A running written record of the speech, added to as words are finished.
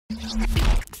Hey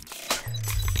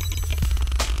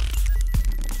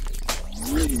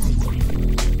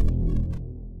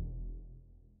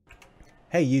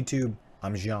YouTube,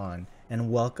 I'm Jean, and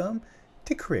welcome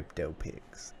to Crypto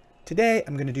Picks. Today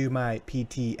I'm going to do my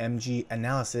PTMG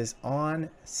analysis on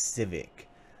Civic.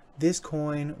 This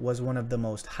coin was one of the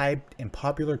most hyped and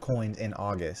popular coins in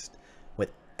August,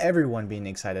 with everyone being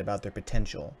excited about their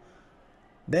potential.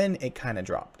 Then it kind of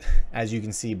dropped, as you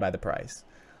can see by the price.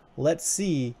 Let's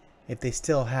see if they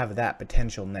still have that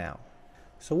potential now.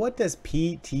 So what does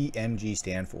PTMG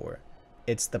stand for?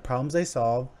 It's the problems they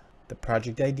solve, the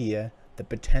project idea, the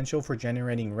potential for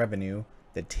generating revenue,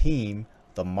 the team,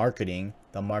 the marketing,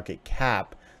 the market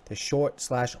cap, the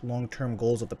short/long-term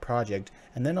goals of the project,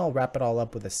 and then I'll wrap it all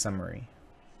up with a summary.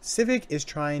 Civic is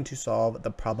trying to solve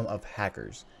the problem of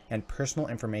hackers and personal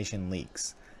information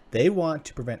leaks. They want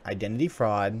to prevent identity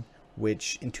fraud,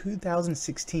 which in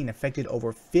 2016 affected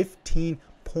over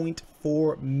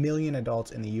 15.4 million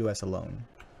adults in the US alone,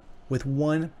 with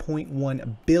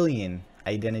 1.1 billion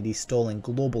identities stolen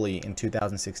globally in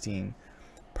 2016.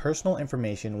 Personal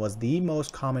information was the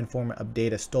most common form of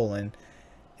data stolen,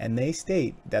 and they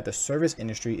state that the service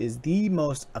industry is the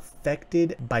most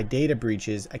affected by data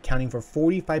breaches, accounting for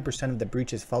 45% of the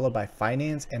breaches, followed by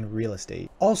finance and real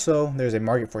estate. Also, there's a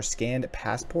market for scanned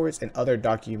passports and other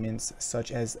documents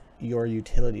such as your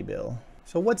utility bill.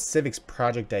 So what's Civic's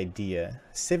project idea?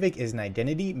 Civic is an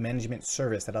identity management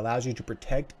service that allows you to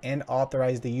protect and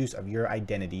authorize the use of your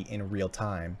identity in real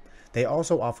time. They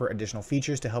also offer additional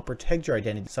features to help protect your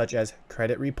identity, such as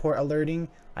credit report alerting,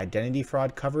 identity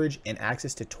fraud coverage, and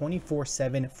access to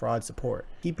 24/7 fraud support.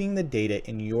 Keeping the data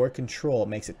in your control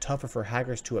makes it tougher for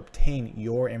hackers to obtain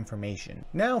your information.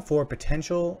 Now for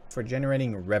potential for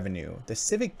generating revenue. The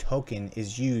Civic token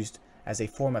is used as a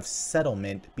form of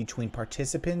settlement between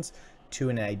participants to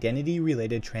an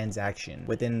identity-related transaction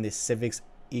within the Civic's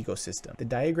ecosystem. The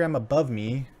diagram above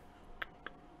me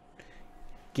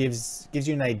gives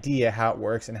you an idea how it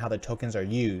works and how the tokens are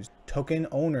used. Token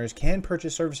owners can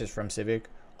purchase services from Civic.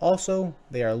 Also,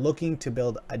 they are looking to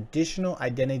build additional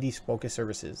identity-focused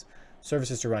services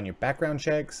to run your background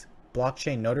checks,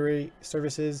 blockchain notary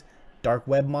services, dark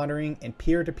web monitoring, and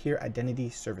peer-to-peer identity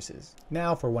services.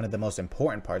 Now for one of the most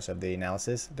important parts of the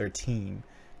analysis, their team.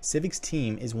 Civic's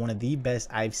team is one of the best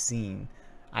I've seen.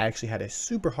 I actually had a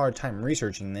super hard time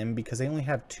researching them because they only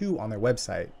have 2 on their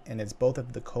website, and it's both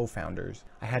of the co-founders.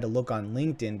 I had to look on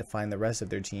LinkedIn to find the rest of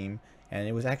their team, and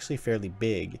it was actually fairly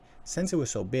big. Since it was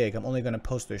so big, I'm only going to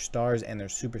post their stars and their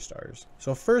superstars.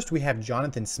 So first we have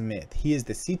Jonathan Smith. He is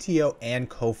the CTO and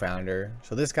co-founder.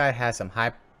 So this guy has some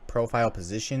high profile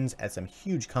positions at some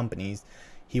huge companies.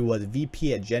 He was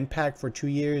VP at Genpact for 2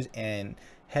 years and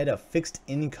head of fixed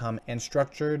income and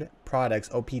structured products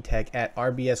OP Tech at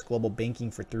RBS Global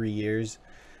Banking for 3 years.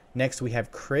 Next we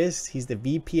have Chris. He's the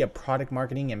VP of product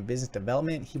marketing and business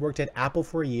development. He worked at Apple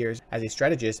for years as a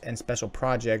strategist and special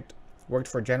project, worked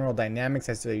for General Dynamics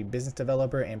as a business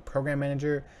developer and program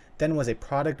manager, then was a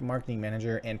product marketing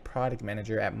manager and product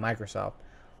manager at Microsoft.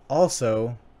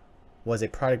 Also was a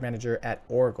product manager at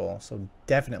Oracle, so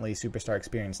definitely superstar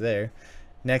experience there.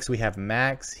 Next we have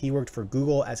Max. He worked for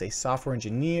Google as a software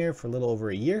engineer for a little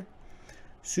over a year.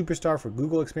 Superstar for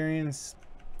Google experience.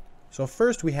 So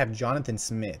first we have Jonathan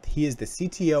Smith. He is the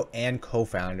CTO and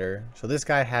co-founder. So this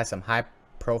guy has some high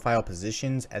profile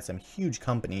positions at some huge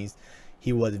companies.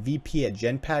 He was VP at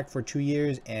Genpact for 2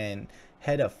 years and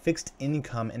head of fixed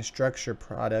income and structured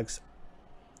products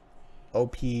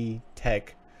OP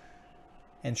Tech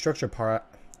and structured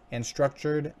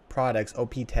products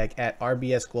OP Tech at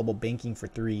RBS Global Banking for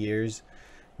 3 years.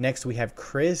 Next we have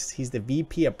Chris. He's the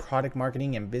VP of product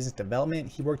marketing and business development.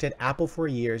 He worked at Apple for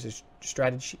years as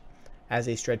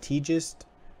a strategist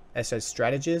and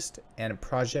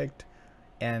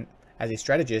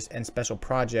special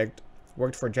project,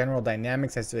 worked for General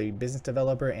Dynamics as a business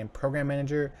developer and program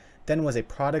manager, then was a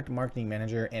product marketing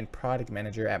manager and product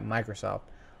manager at Microsoft.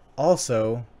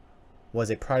 Also was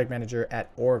a product manager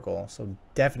at Oracle, so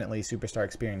definitely superstar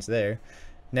experience there.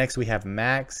 Next we have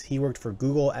Max. He worked for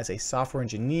Google as a software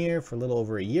engineer for a little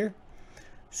over a year.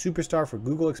 Superstar for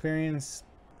Google experience.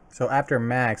 So after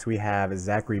Max we have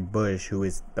Zachary Bush, who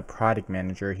is the product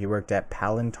manager. He worked at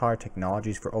Palantir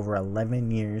Technologies for over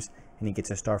 11 years and he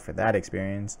gets a star for that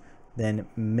experience. Then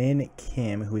Min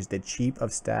Kim, who is the chief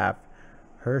of staff.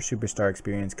 Her superstar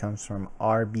experience comes from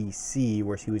RBC,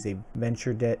 where she was a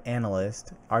venture debt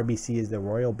analyst. RBC is the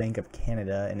Royal Bank of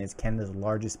Canada and is Canada's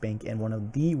largest bank and one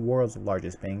of the world's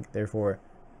largest bank, therefore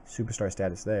superstar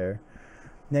status there.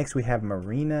 Next we have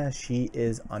Marina. She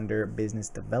is under business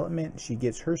development. She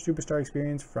gets her superstar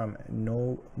experience from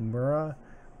Nomura,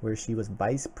 where she was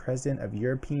Vice President of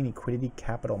European Equity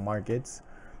Capital Markets.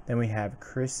 Then we have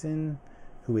Kristen,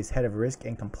 who is Head of Risk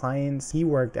and Compliance. He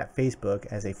worked at Facebook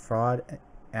as a fraud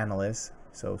analyst,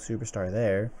 so superstar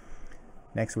there.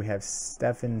 Next, we have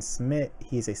Stefan Smith.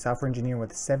 He's a software engineer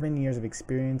with 7 years of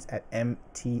experience at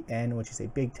MTN, which is a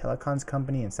big telecoms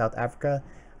company in South Africa.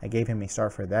 I gave him a star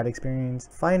for that experience.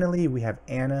 Finally, we have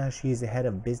Anna. She is the head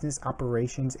of business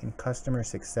operations and customer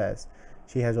success.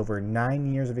 She has over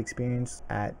 9 years of experience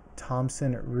at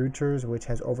Thomson Reuters, which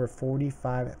has over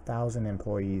 45,000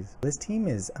 employees. This team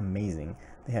is amazing.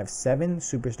 They have 7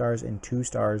 superstars and 2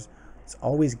 stars. It's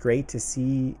always great to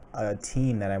see a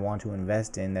team that I want to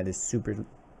invest in that is super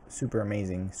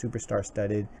amazing, superstar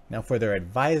studded. Now for their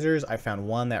advisors, I found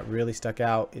one that really stuck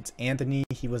out. It's Anthony.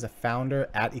 He was a founder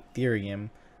at Ethereum,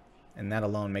 and that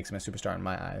alone makes him a superstar in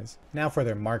my eyes. Now for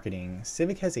their marketing,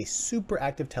 Civic has a super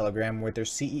active Telegram with their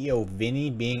CEO Vinny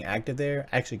being active there.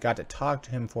 I actually got to talk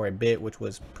to him for a bit, which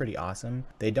was pretty awesome.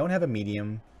 They don't have a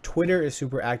Medium. Twitter is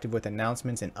super active with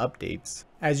announcements and updates.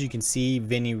 As you can see,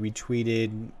 Vinny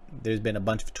retweeted. There's been a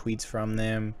bunch of tweets from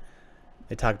them.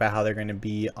 They talk about how they're going to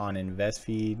be on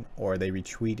InvestFeed, or they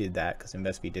retweeted that because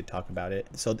InvestFeed did talk about it.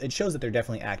 So it shows that they're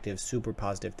definitely active, super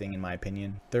positive thing in my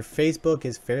opinion. Their Facebook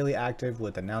is fairly active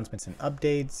with announcements and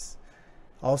updates.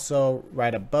 Also,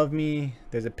 right above me,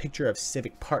 there's a picture of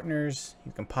Civic partners.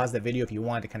 You can pause the video if you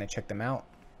want to kind of check them out.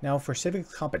 Now for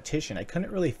Civic's competition, I couldn't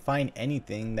really find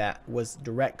anything that was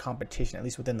direct competition, at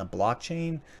least within the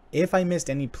blockchain. If I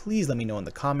missed any, please let me know in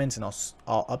the comments and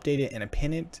I'll update it and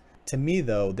pin it. To me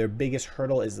though, their biggest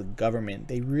hurdle is the government.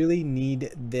 They really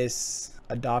need this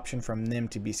adoption from them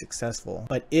to be successful.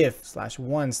 But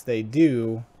if/once they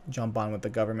do jump on with the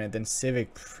government, then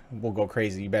Civic will go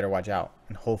crazy. You better watch out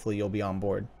and hopefully you'll be on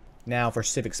board. Now for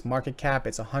Civic's market cap,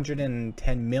 it's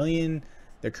 110 million.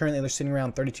 They're currently sitting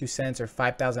around 32 cents or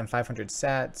 5,500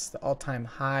 sats. The all-time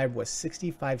high was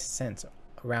 65 cents,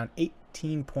 around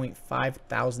 18.5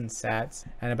 thousand sats,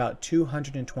 and about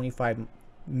 225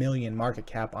 million market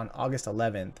cap on August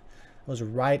 11th. It was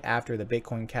right after the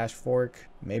Bitcoin Cash fork.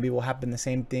 Maybe will happen the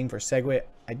same thing for Segwit.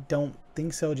 I don't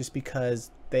think so, just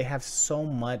because they have so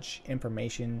much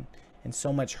information and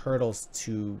so much hurdles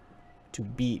to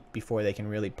beat before they can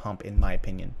really pump, in my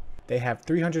opinion. They have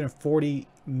 340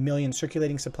 million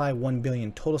circulating supply, 1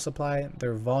 billion total supply.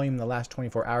 Their volume in the last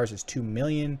 24 hours is 2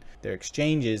 million. Their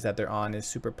exchanges that they're on is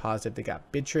super positive. They got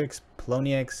Bittrex,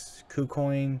 Poloniex,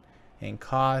 KuCoin, and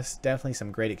Cos. Definitely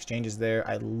some great exchanges there.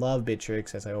 I love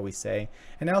Bittrex, as I always say.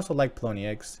 And I also like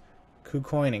Poloniex.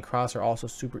 KuCoin and Cross are also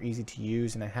super easy to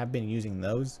use, and I have been using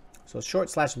those. So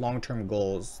short/long-term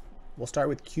goals. We'll start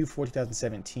with Q4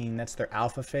 2017. That's their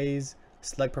alpha phase.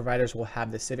 Select providers will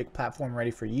have the Civic platform ready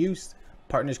for use.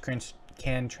 Partners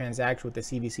can transact with the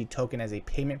CVC token as a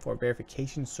payment for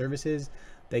verification services.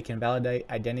 They can validate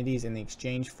identities in the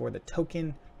exchange for the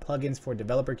token, plugins for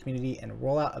developer community, and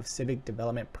rollout of Civic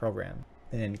development program.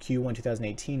 Then in Q1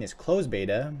 2018 is closed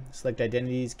beta. Select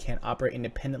identities can operate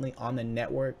independently on the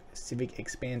network. Civic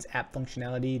expands app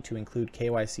functionality to include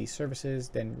KYC services,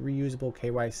 then reusable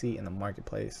KYC in the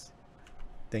marketplace.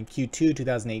 Then Q2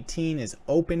 2018 is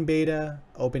open beta.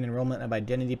 Open enrollment of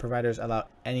identity providers allow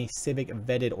any Civic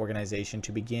vetted organization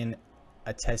to begin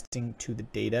attesting to the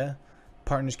data.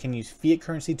 Partners can use fiat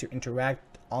currency to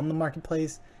interact on the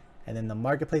marketplace, and then the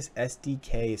marketplace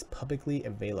SDK is publicly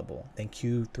available. Then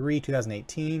Q3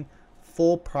 2018,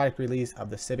 full product release of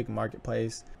the Civic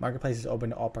marketplace. Marketplace is open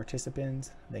to all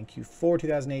participants. Then Q4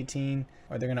 2018,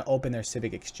 they're going to open their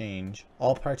Civic exchange.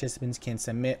 All participants can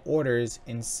submit orders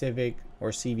in Civic or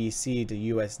CVC to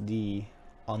USD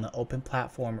on the open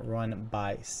platform run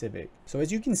by Civic. So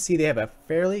as you can see, they have a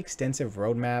fairly extensive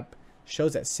roadmap.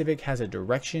 Shows that Civic has a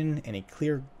direction and a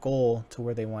clear goal to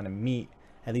where they want to meet,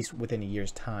 at least within a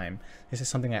year's time. This is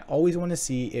something I always want to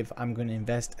see if I'm going to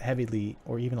invest heavily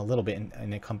or even a little bit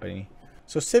in a company.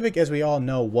 So Civic, as we all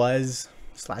know,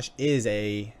 was/is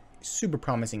a super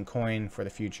promising coin for the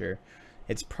future.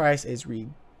 Its price is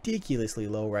ridiculously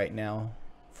low right now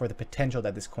for the potential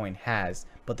that this coin has,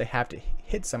 but they have to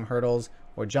hit some hurdles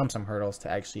or jump some hurdles to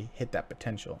actually hit that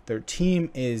potential. Their team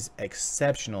is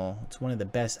exceptional. It's one of the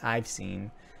best I've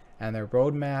seen, and their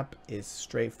roadmap is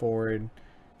straightforward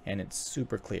and it's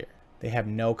super clear. They have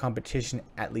no competition,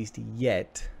 at least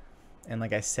yet. And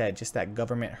like I said, just that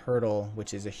government hurdle,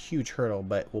 which is a huge hurdle,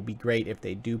 but will be great if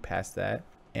they do pass that.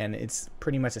 And it's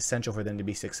pretty much essential for them to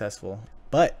be successful.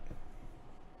 But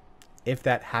if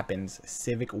that happens,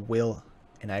 Civic will,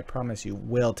 and I promise you,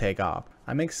 will take off.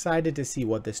 I'm excited to see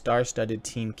what the star-studded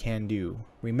team can do.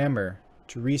 Remember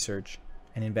to research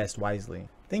and invest wisely.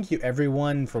 Thank you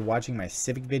everyone for watching my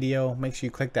Civic video. Make sure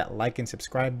you click that like and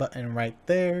subscribe button right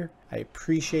there. I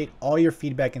appreciate all your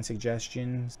feedback and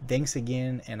suggestions. Thanks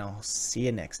again, and I'll see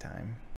you next time.